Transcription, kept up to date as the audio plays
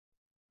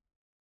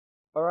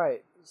All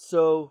right,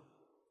 so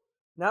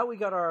now we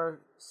got our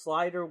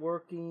slider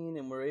working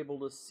and we're able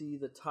to see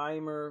the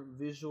timer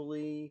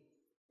visually,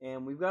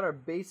 and we've got our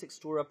basic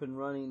store up and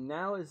running.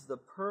 Now is the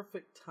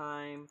perfect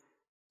time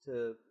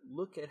to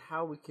look at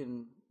how we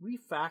can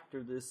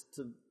refactor this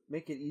to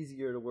make it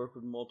easier to work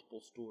with multiple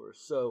stores.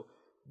 So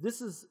this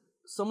is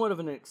somewhat of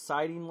an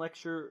exciting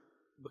lecture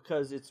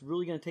because it's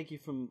really going to take you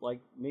from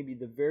like maybe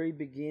the very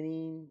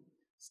beginning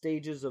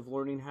stages of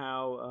learning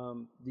how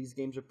these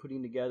games are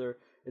putting together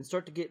and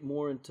start to get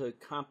more into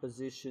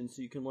composition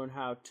so you can learn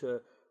how to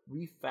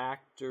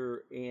refactor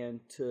and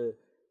to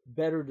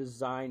better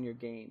design your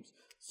games.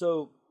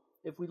 So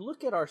if we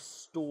look at our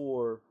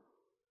store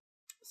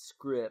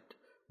script,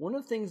 one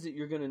of the things that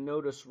you're going to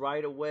notice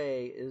right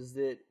away is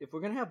that if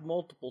we're going to have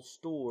multiple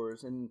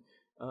stores, and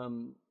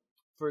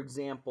for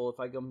example, if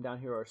I come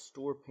down here, our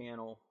store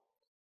panel,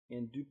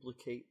 and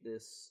duplicate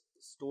this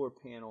store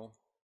panel,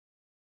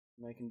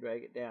 and I can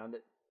drag it down,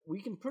 that we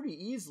can pretty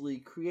easily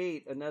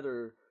create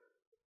another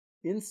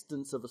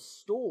instance of a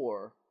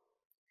store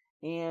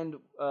and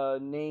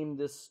name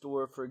this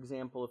store, for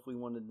example, if we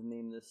wanted to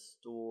name this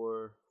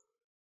store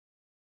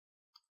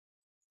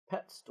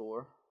Pet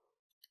Store.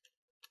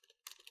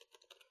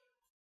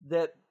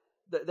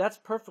 That's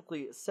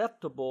perfectly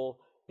acceptable.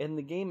 In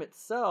the game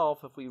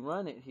itself, if we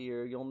run it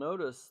here, you'll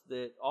notice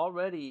that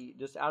already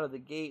just out of the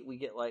gate we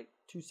get like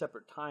 2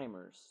 separate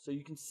timers. So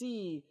you can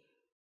see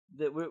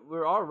that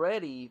we're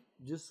already,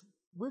 just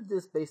with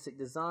this basic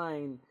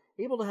design,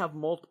 able to have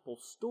multiple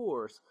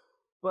stores.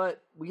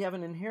 But we have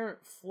an inherent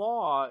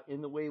flaw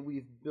in the way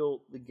we've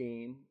built the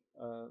game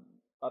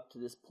up to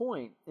this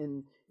point.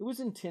 And it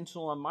was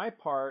intentional on my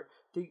part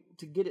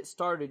to get it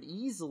started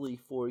easily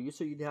for you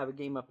so you'd have a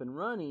game up and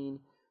running,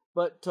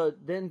 but to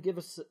then give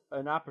us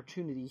an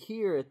opportunity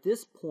here at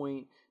this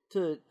point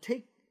to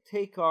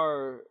take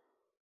our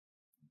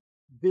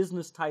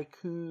business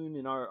tycoon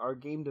and our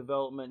game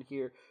development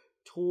here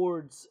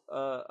towards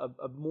a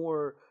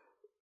more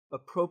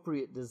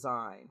appropriate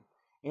design.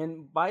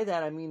 And by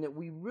that I mean that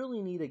we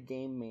really need a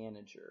game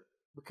manager,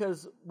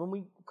 because when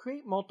we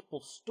create multiple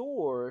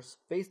stores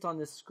based on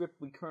this script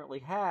we currently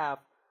have,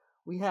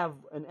 we have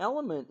an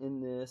element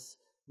in this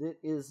that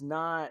is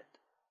not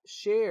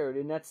shared,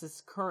 and that's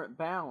this current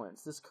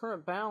balance. This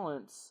current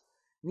balance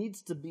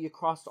needs to be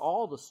across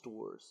all the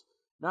stores,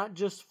 not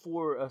just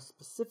for a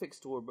specific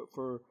store, but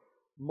for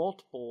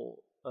multiple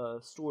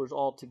stores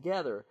all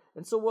together.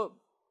 And so what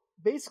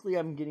basically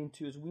I'm getting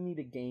to is we need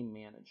a game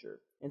manager.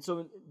 And so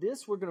in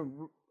this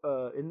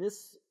in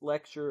this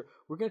lecture,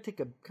 we're going to take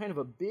a kind of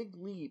a big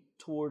leap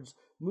towards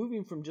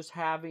moving from just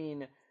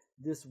having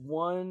this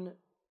one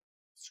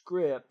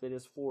script that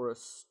is for a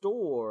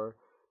store,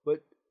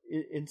 but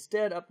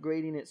instead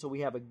upgrading it so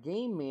we have a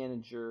game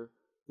manager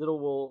that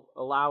will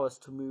allow us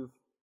to move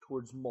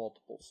towards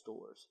multiple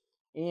stores.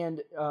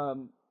 And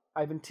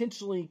I've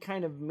intentionally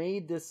kind of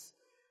made this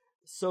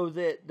so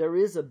that there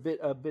is a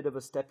bit of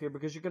a step here,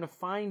 because you're going to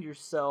find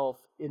yourself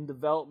in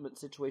development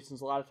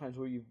situations a lot of times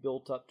where you've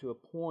built up to a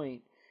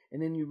point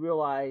and then you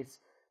realize,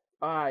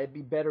 it'd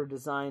be better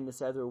designed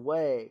this other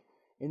way.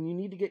 And you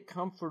need to get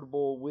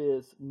comfortable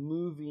with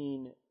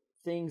moving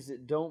things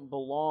that don't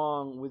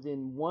belong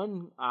within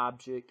one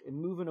object and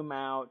moving them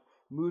out,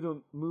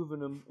 moving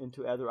them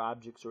into other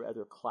objects or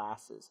other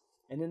classes.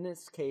 And in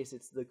this case,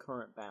 it's the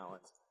current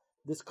balance.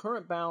 This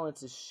current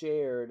balance is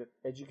shared,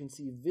 as you can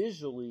see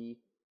visually.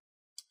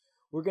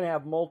 We're going to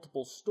have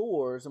multiple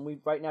stores, and we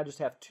right now just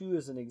have 2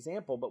 as an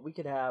example, but we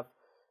could have,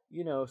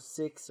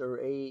 6 or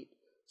 8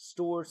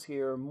 stores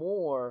here or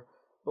more,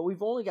 but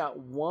we've only got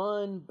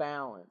one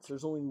balance.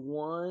 There's only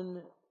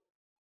one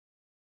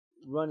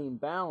running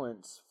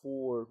balance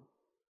for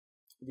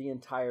the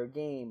entire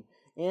game.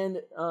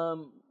 And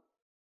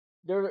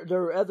there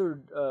are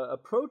other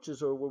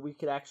approaches or where we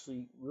could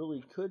actually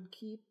really could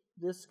keep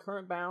this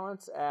current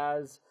balance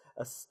as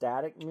a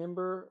static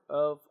member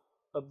of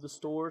the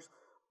stores,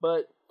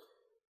 but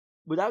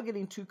without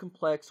getting too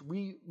complex,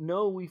 we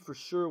know we for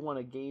sure want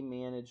a game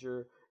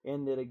manager,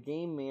 and that a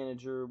game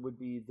manager would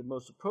be the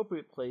most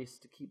appropriate place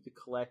to keep the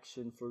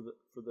collection for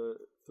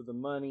the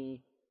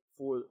money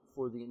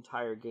for the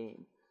entire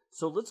game.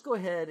 So let's go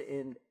ahead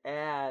and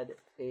add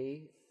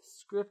a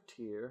script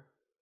here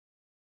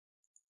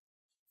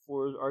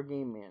for our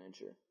game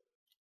manager.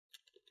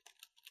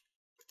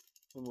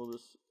 And we'll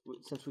just,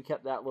 since we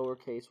kept that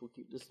lowercase, we'll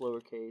keep this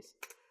lowercase.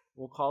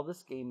 We'll call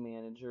this game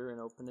manager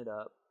and open it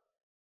up.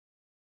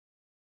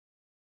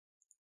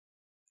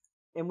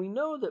 And we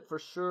know that for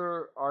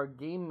sure our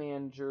game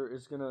manager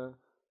is going to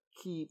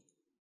keep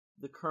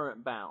the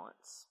current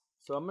balance.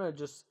 So I'm going to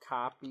just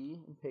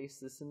copy and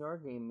paste this into our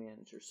game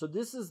manager. So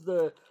this is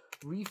the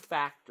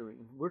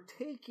refactoring. We're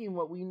taking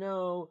what we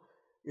know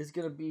is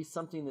going to be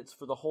something that's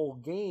for the whole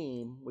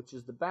game, which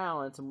is the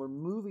balance, and we're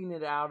moving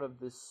it out of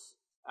this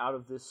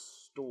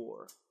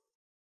store.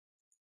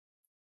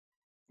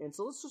 And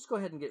so let's just go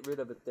ahead and get rid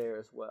of it there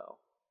as well.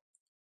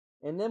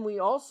 And then we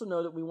also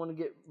know that we want to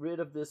get rid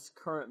of this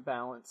current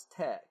balance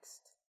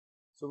text.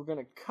 So we're going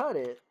to cut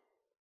it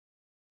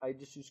I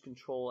just use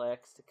Control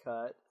X to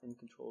cut and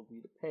Control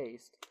V to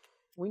paste.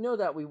 We know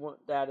that we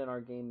want that in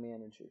our game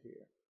manager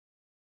here.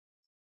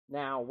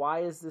 Now,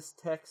 why is this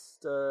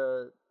text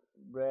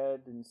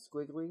red and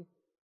squiggly?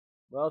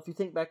 Well, if you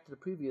think back to the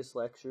previous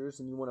lectures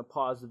and you want to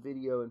pause the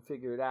video and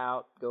figure it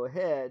out, go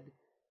ahead.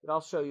 But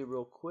I'll show you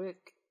real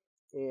quick.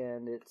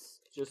 And it's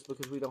just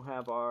because we don't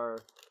have our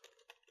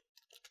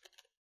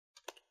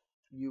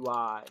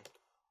UI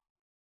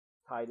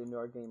tied into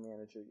our game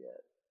manager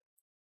yet.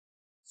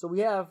 So we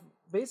have,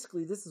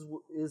 basically, this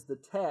is the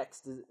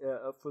text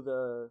for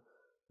the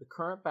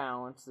current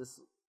balance, this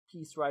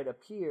piece right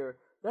up here.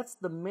 That's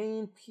the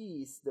main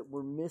piece that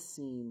we're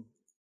missing,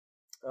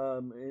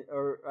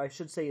 or I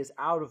should say is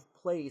out of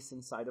place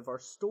inside of our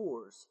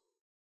stores.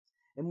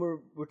 And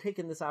we're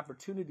taking this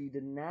opportunity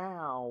to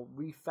now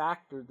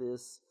refactor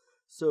this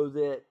so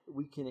that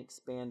we can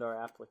expand our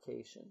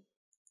application.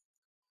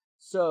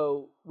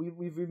 So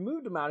we've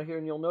removed them out of here,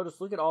 and you'll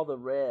notice, look at all the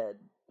red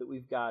that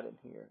we've got in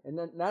here. And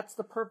then that's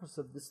the purpose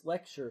of this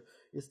lecture,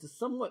 is to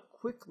somewhat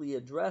quickly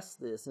address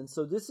this. And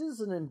so this is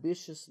an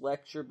ambitious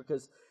lecture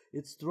because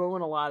it's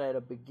throwing a lot at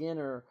a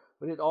beginner,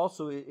 but it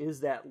also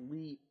is that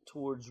leap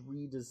towards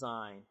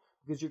redesign,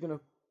 because you're going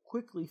to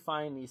quickly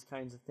find these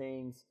kinds of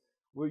things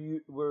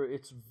where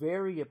it's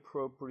very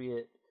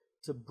appropriate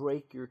to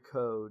break your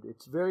code.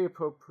 It's very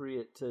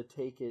appropriate to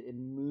take it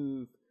and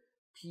move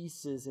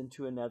pieces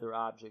into another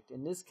object.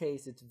 In this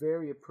case, it's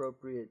very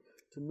appropriate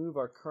to move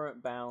our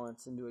current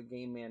balance into a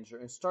game manager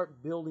and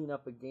start building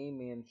up a game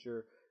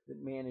manager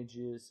that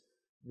manages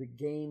the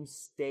game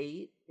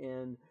state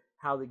and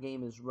how the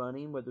game is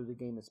running, whether the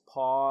game is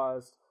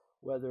paused,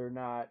 whether or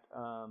not,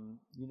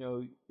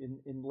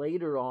 in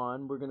later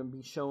on, we're going to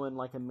be showing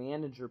like a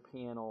manager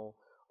panel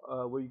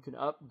where you can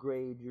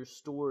upgrade your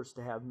stores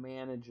to have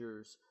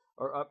managers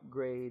or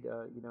upgrade,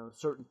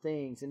 certain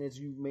things. And as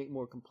you make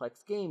more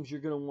complex games, you're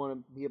going to want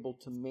to be able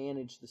to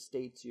manage the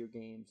states of your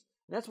games.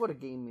 And that's what a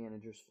game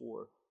manager's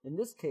for. In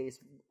this case,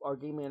 our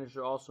game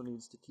manager also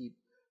needs to keep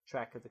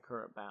track of the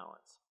current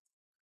balance.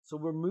 So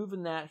we're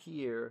moving that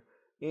here.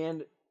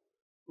 And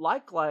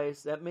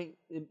likewise,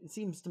 it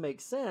seems to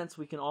make sense.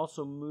 We can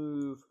also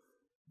move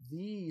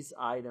these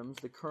items,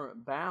 the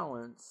current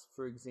balance,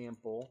 for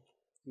example,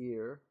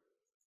 here.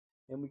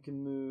 And we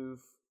can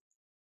move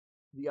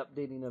the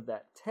updating of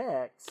that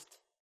text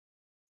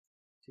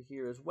to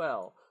here as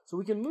well. So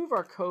we can move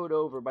our code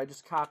over by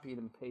just copying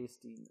and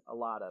pasting a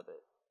lot of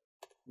it.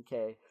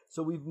 Okay,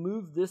 so we've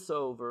moved this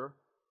over,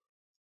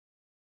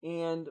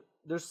 and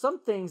there's some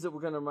things that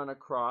we're going to run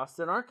across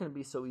that aren't going to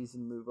be so easy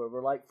to move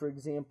over. Like, for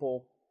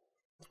example,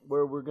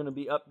 where we're going to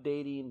be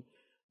updating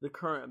the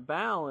current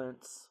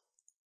balance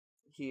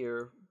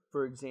here,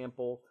 for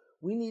example,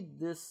 we need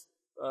this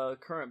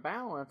current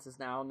balance is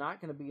now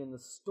not going to be in the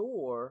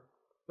store,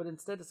 but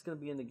instead it's going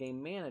to be in the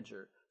game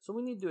manager. So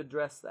we need to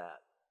address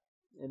that.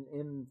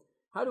 And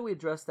how do we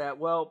address that?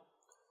 Well,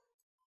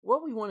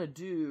 what we want to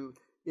do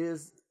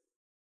is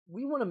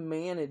we want to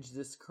manage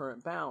this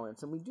current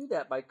balance, and we do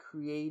that by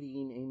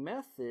creating a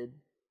method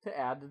to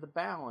add to the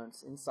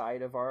balance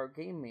inside of our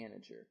game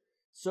manager.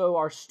 So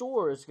our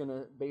store is going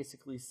to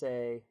basically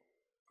say,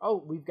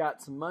 oh, we've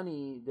got some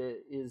money that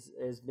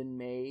has been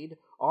made,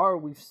 or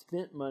we've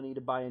spent money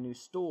to buy a new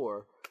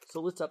store.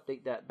 So let's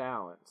update that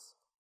balance.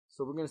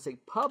 So we're going to say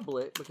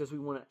public because we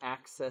want to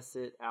access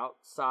it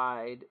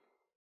outside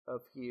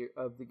of here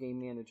of the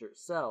game manager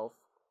itself.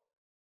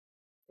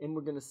 And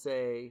we're going to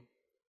say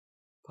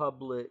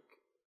public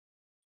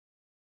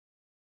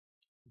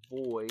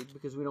void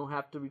because we don't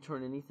have to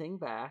return anything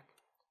back.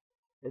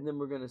 And then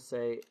we're going to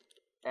say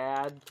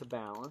add to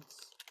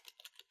balance.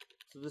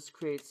 So this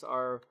creates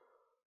our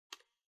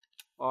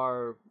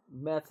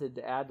method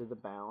to add to the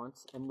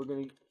balance, and we're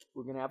going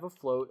to have a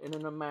float and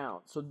an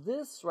amount. So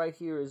this right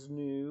here is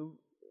new,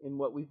 and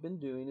what we've been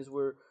doing is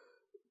we're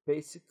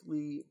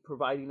basically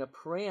providing a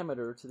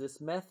parameter to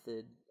this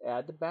method,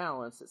 add to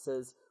balance, that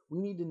says we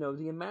need to know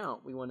the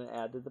amount we want to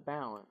add to the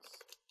balance.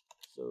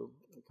 So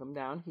we come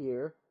down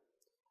here.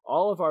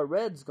 All of our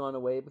red's gone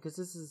away because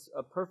this is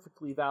a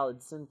perfectly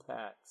valid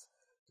syntax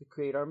to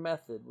create our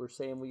method. We're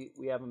saying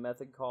we have a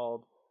method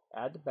called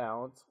add to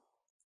balance.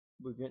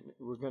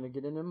 We're going to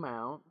get an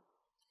amount,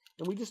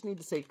 and we just need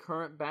to say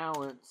current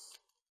balance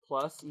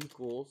plus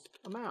equals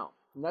amount.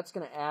 And that's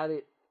going to add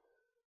it,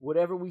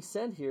 whatever we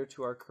send here,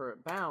 to our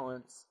current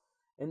balance.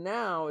 And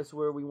now is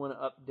where we want to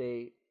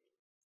update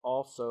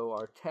also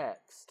our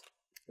text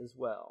as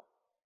well.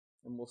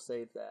 And we'll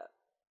save that.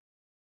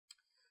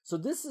 So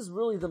this is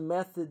really the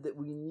method that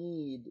we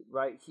need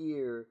right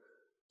here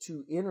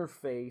to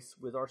interface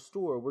with our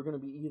store. We're going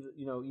to be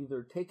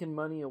either taking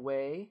money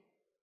away,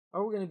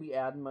 or we're going to be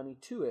adding money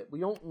to it. We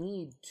don't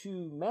need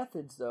two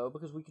methods, though,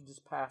 because we could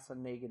just pass a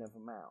negative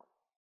amount.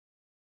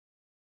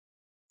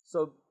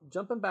 So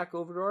jumping back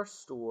over to our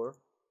store,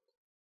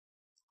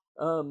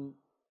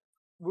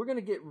 we're going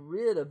to get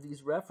rid of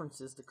these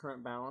references to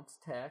current balance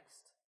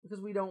text because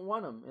we don't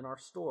want them in our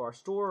store. Our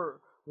store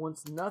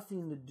wants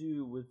nothing to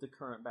do with the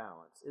current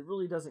balance. It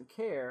really doesn't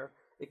care,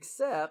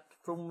 except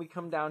for when we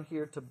come down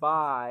here to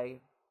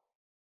buy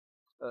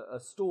a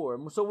store.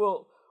 And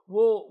so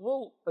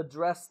we'll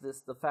address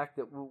this, the fact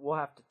that we'll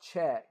have to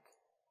check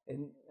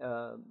and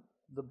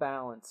the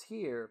balance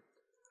here.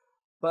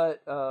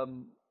 But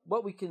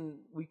what we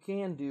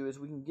can do is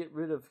we can get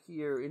rid of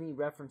here any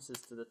references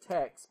to the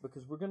text,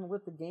 because we're going to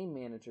let the game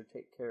manager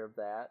take care of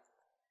that,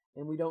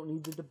 and we don't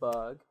need to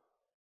debug.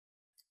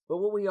 But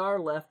what we are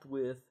left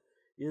with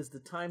is the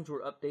times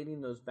we're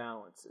updating those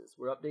balances.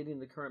 We're updating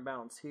the current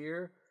balance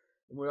here,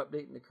 and we're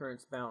updating the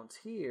current balance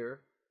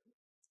here,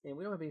 and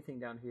we don't have anything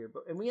down here,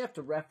 and we have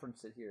to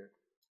reference it here.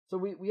 So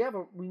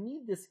we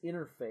need this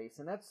interface,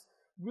 and that's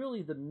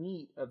really the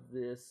meat of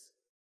this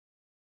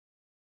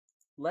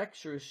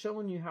lecture, is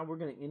showing you how we're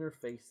going to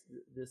interface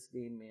this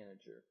game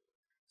manager.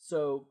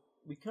 So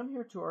we come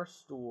here to our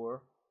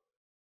store,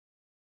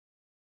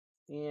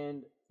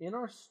 and in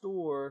our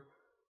store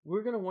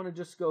we're going to want to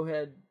just go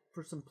ahead,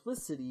 for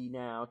simplicity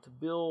now, to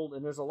build,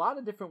 and there's a lot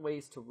of different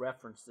ways to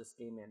reference this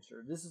game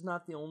manager. This is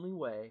not the only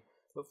way,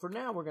 but for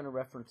now we're going to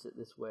reference it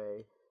this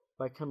way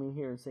by coming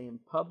here and saying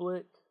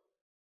public,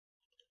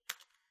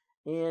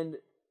 and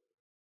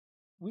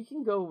we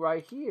can go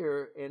right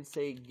here and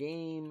say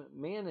game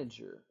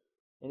manager,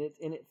 and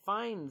it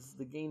finds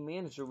the game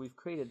manager. We've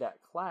created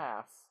that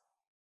class,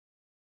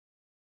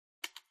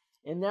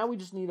 and now we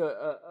just need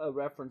a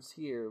reference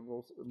here.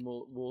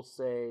 We'll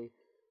say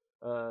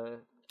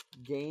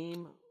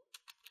game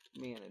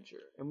manager,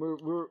 and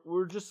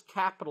we're just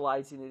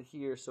capitalizing it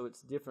here so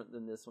it's different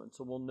than this one,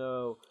 so we'll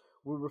know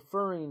we're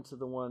referring to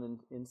the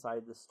one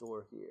inside the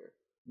store here.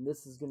 And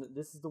this is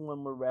the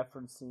one we're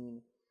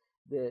referencing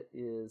that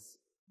is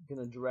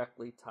going to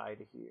directly tie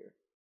to here.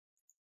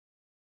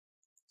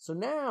 So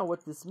now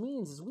what this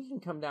means is we can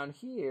come down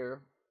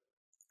here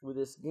with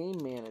this game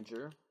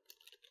manager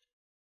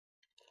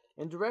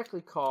and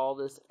directly call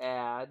this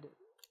add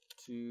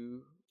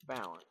to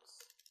balance.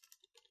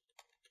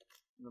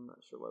 And I'm not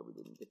sure why we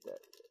didn't get that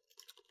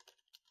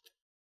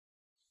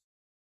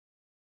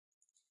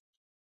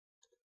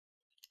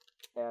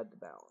yet. Add to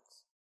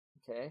balance.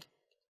 Okay.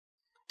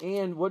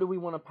 And what do we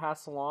want to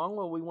pass along?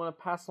 Well, we want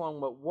to pass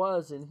along what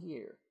was in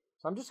here.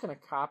 So I'm just going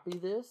to copy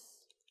this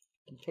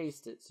and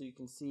paste it so you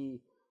can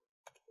see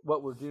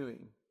what we're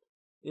doing.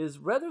 Is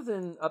rather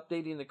than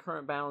updating the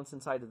current balance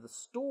inside of the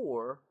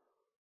store,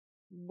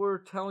 we're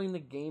telling the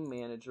game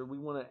manager we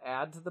want to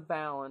add to the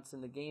balance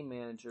in the game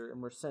manager,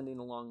 and we're sending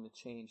along the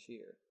change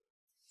here.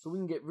 So we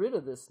can get rid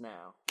of this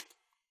now.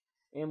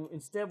 And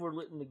instead we're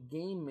letting the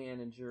game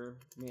manager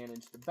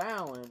manage the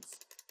balance,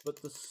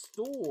 but the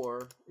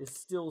store is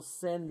still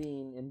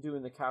sending and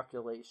doing the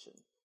calculation.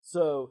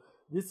 So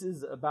this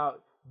is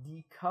about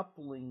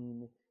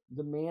decoupling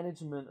the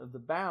management of the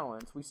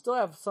balance. We still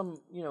have some,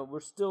 we're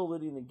still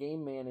letting the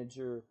game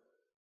manager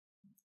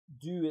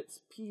do its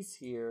piece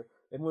here,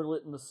 and we're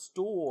letting the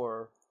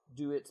store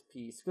do its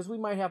piece, because we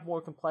might have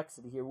more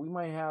complexity here. We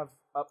might have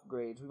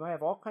upgrades. We might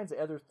have all kinds of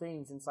other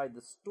things inside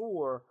the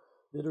store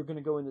that are going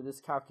to go into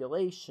this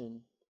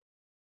calculation,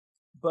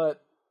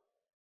 but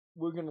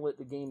we're going to let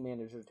the game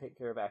manager take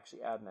care of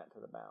actually adding that to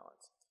the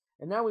balance.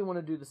 And now we want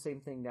to do the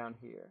same thing down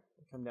here.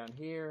 Come down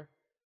here,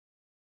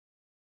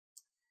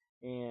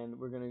 and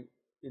we're going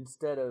to,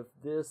 instead of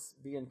this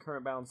being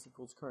current balance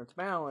equals current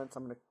balance,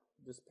 I'm going to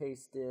just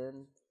paste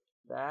in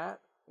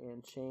that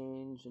and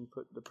change and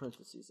put the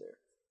parentheses there.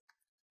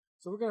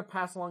 So we're going to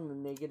pass along the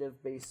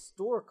negative base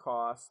store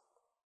cost,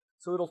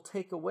 so it'll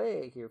take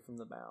away here from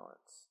the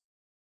balance.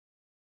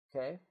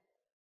 Okay?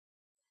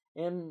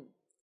 And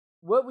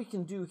what we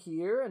can do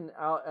here, and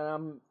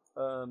I'm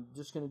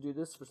just going to do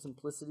this for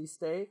simplicity's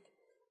sake,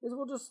 is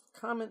we'll just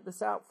comment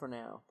this out for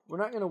now. We're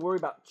not going to worry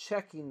about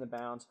checking the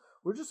balance.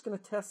 We're just going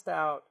to test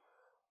out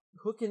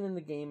hooking in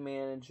the game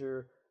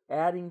manager,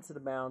 adding to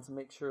the balance, and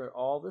make sure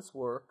all this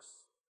works,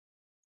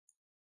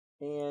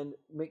 and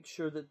make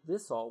sure that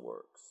this all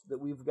works,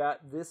 that we've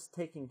got this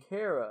taken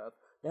care of.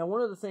 Now,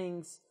 one of the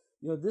things,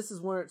 this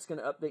is where it's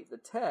going to update the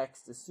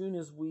text. As soon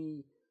as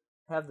we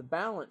have the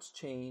balance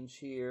change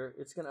here,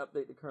 it's going to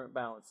update the current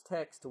balance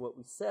text to what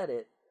we set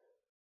it.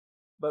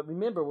 But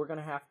remember, we're going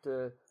to have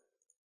to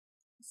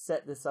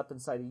set this up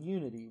inside of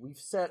Unity. We've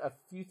set a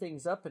few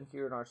things up in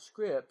here in our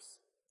scripts.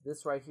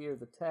 This right here,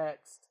 the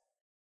text,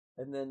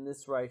 and then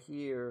this right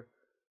here,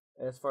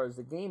 as far as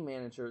the game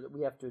manager, that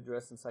we have to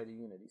address inside of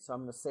Unity. So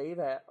I'm going to save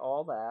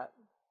all that,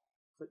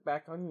 click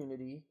back on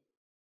Unity,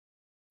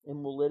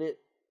 and we'll let it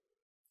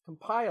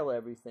compile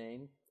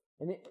everything.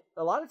 And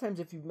a lot of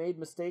times if you've made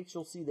mistakes,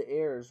 you'll see the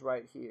errors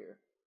right here.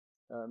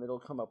 It'll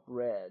come up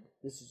red.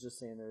 This is just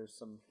saying there's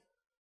some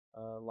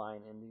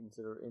line endings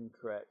that are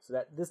incorrect.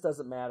 So this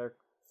doesn't matter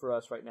for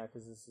us right now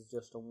because this is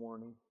just a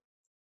warning.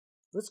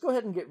 Let's go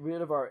ahead and get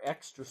rid of our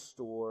extra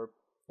store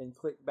and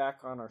click back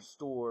on our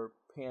store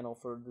panel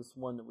for this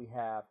one that we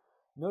have.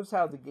 Notice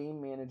how the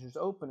game manager's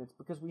open. It's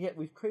because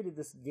we've created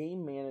this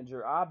game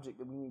manager object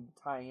that we need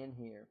to tie in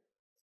here.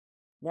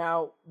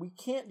 Now, we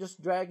can't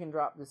just drag and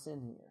drop this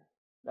in here.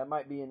 That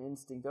might be an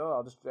instinct,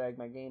 I'll just drag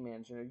my game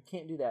manager. You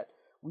can't do that.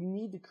 We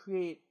need to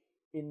create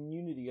in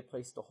Unity a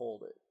place to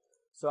hold it.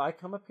 So I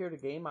come up here to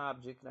game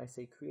object and I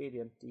say create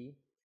empty.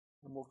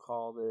 And we'll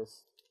call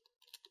this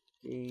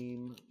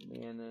Game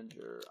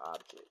Manager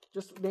Object.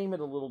 Just name it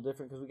a little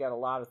different because we got a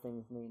lot of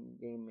things named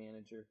Game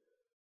Manager.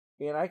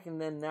 And I can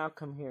then now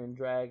come here and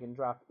drag and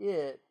drop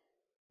it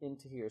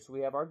into here. So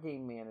we have our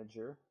Game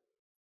Manager.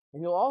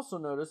 And you'll also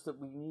notice that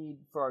we need,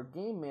 for our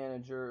Game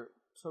Manager,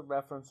 to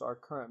reference our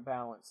current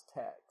balance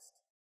text.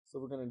 So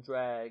we're going to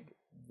drag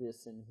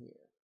this in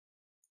here.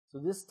 So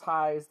this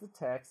ties the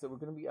text that we're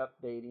going to be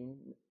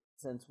updating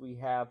since we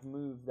have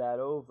moved that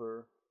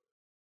over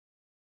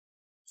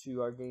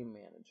to our Game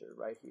Manager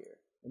right here.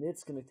 And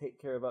it's going to take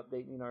care of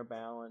updating our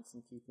balance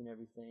and keeping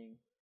everything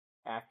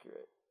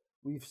accurate.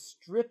 We've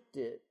stripped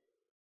it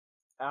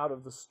out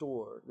of the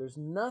store. There's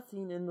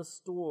nothing in the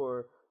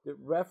store that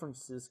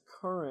references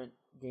current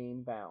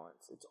game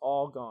balance. It's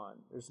all gone.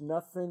 There's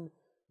nothing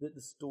that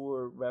the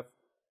store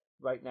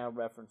right now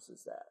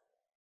references that.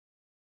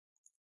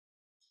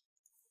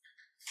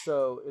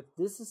 So if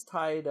this is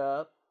tied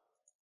up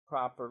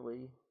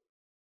properly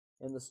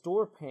and the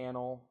store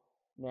panel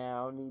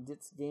now needs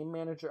its Game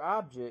Manager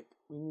object,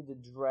 we need to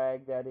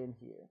drag that in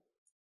here.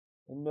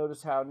 And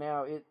notice how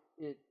now it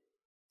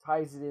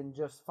ties it in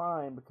just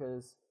fine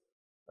because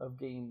of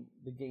the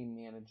Game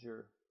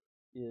Manager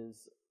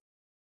is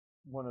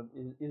one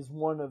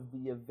of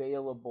the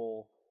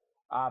available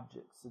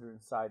objects that are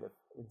inside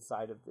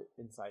of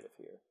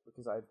here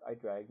because I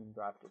dragged and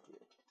dropped it here.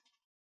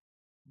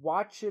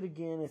 Watch it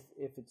again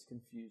if it's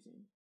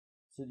confusing,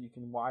 so that you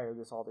can wire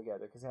this all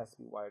together because it has to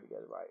be wired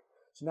together right.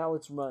 So now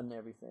let's run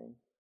everything.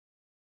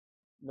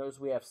 Notice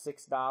we have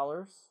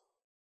 $6.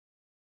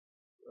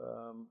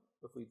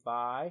 If we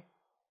buy,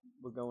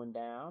 we're going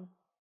down.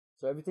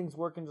 So everything's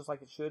working just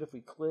like it should. If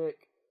we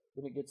click,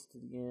 when it gets to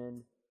the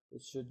end,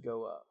 it should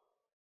go up.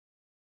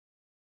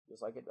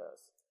 Just like it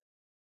does.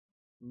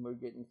 And we're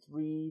getting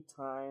 3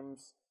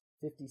 times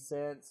 50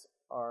 cents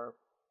or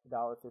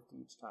 $1.50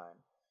 each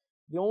time.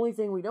 The only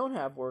thing we don't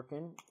have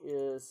working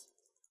is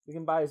we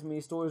can buy as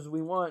many stores as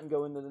we want and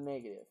go into the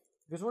negative.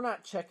 Because we're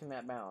not checking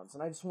that balance.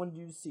 And I just wanted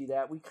you to see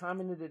that. We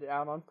commented it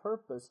out on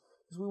purpose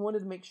because we wanted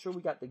to make sure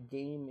we got the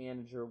Game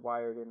Manager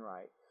wired in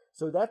right.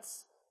 So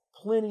that's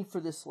plenty for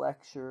this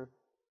lecture.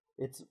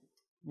 It's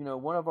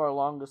one of our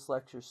longest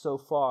lectures so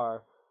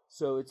far.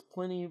 So it's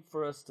plenty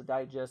for us to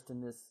digest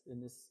in this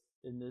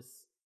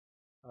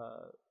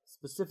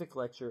specific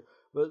lecture.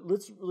 But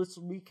let's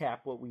recap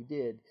what we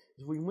did.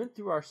 We went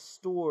through our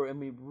store and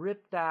we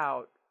ripped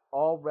out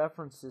all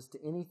references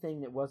to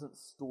anything that wasn't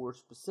store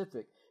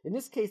specific. In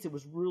this case, it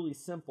was really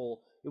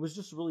simple. It was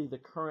just really the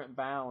current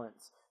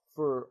balance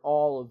for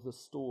all of the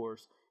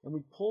stores. And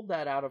we pulled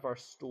that out of our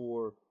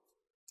store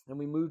and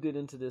we moved it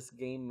into this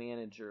Game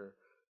Manager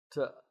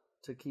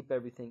to keep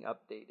everything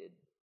updated.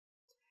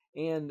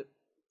 And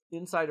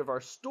inside of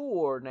our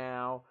store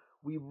now,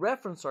 we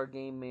reference our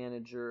Game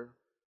Manager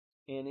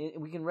and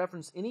we can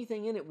reference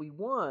anything in it we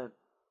want,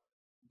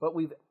 but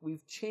we've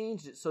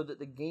changed it so that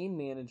the Game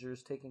Manager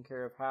is taking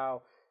care of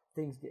how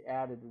things get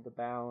added to the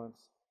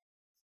balance.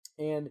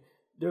 And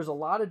there's a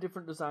lot of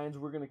different designs.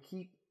 We're going to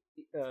keep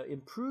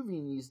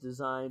improving these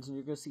designs, and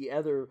you're going to see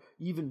other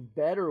even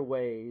better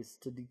ways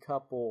to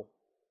decouple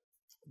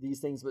these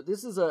things. But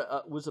this was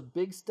a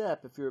big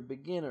step if you're a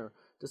beginner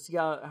to see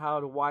how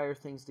to wire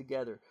things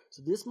together.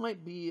 So this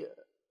might be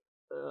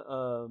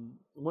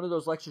one of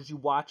those lectures you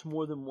watch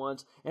more than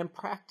once and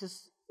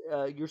practice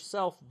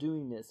yourself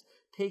doing this,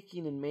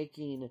 taking and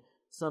making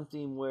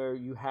something where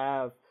you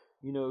have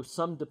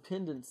some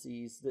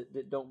dependencies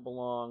that don't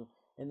belong,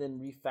 and then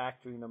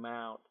refactoring them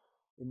out.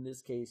 In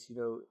this case,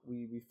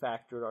 we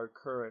refactored our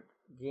current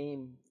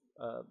game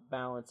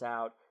balance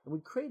out, and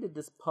we created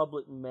this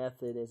public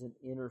method as an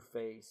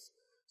interface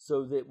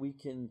so that we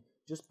can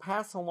just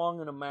pass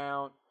along an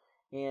amount,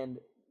 and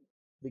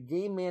the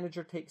Game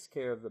Manager takes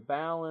care of the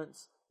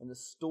balance, and the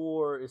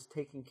store is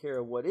taking care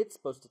of what it's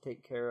supposed to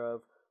take care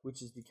of,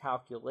 which is the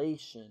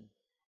calculation,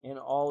 and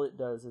all it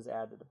does is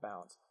add to the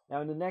balance.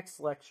 Now, in the next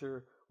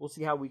lecture, we'll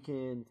see how we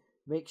can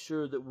make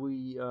sure that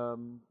we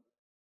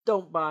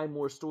don't buy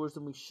more stores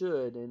than we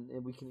should,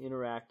 and we can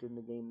interact in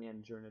the Game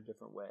Manager in a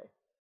different way.